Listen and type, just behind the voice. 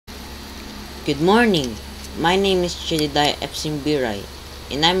Good morning. My name is Chediday Epsimbiray,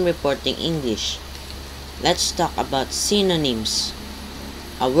 and I'm reporting English. Let's talk about synonyms.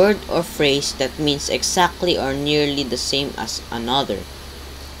 A word or phrase that means exactly or nearly the same as another.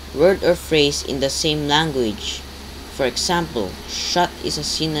 Word or phrase in the same language. For example, shut is a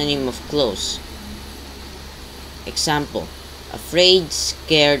synonym of close. Example, afraid,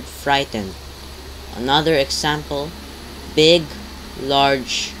 scared, frightened. Another example, big,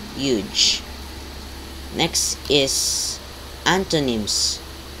 large, huge. Next is antonyms,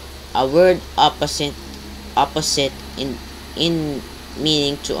 a word opposite in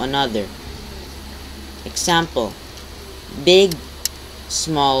meaning to another. Example, big,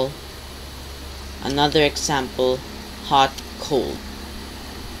 small. Another example, hot, cold.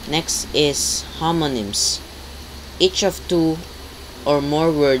 Next is homonyms, each of two or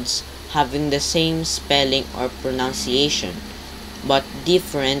more words having the same spelling or pronunciation but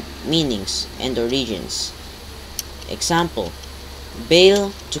different meanings and origins. Example,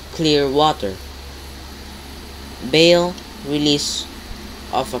 bail, to clear water. Bail, release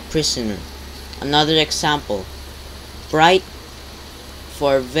of a prisoner. Another example, bright,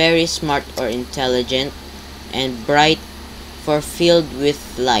 for very smart or intelligent, and bright, for filled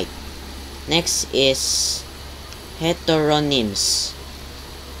with light. Next is heteronyms,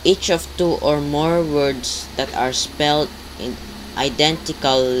 each of two or more words that are spelled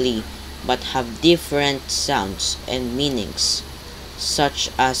identically but have different sounds and meanings, such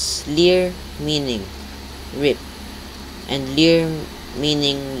as leer meaning rip and leer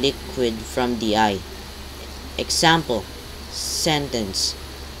meaning liquid from the eye. Example, sentence,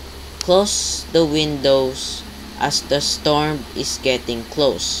 close the windows as the storm is getting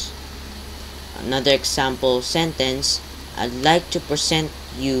close. Another example sentence, I'd like to present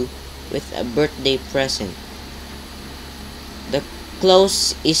you with a birthday present. The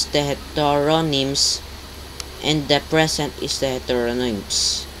close is the heteronyms and the present is the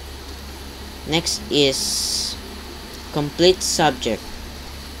heteronyms. Next is complete subject.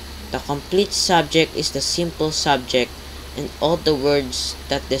 The complete subject is the simple subject and all the words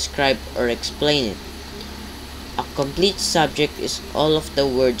that describe or explain it. A complete subject is all of the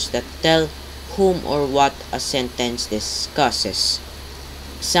words that tell whom or what a sentence discusses.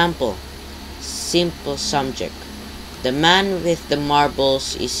 Example, simple subject. The man with the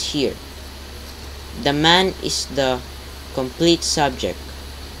marbles is here. The man is the complete subject.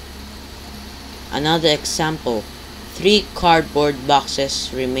 Another example, 3 cardboard boxes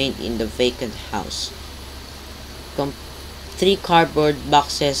remained in the vacant house. 3 cardboard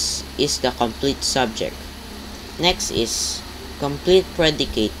boxes is the complete subject. Next is complete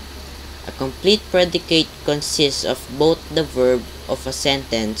predicate. A complete predicate consists of both the verb of a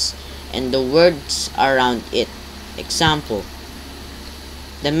sentence and the words around it. Example,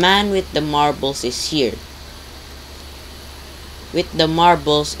 the man with the marbles is here. With the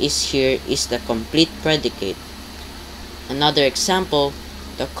marbles is here is the complete predicate. Another example,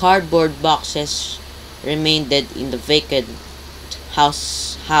 the cardboard boxes remained in the vacant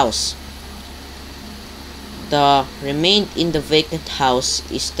house. The remained in the vacant house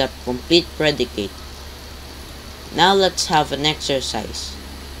is the complete predicate. Now let's have an exercise.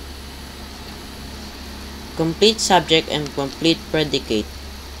 Complete subject and complete predicate.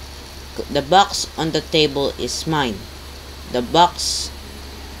 The box on the table is mine. The box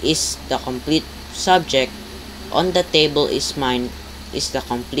is the complete subject. On the table is mine is the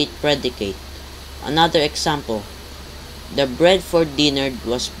complete predicate. Another example. The bread for dinner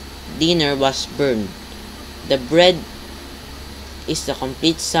was burned. The bread is the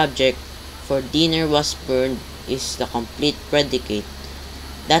complete subject. For dinner was burned is the complete predicate.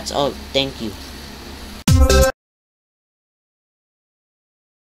 That's all. Thank you.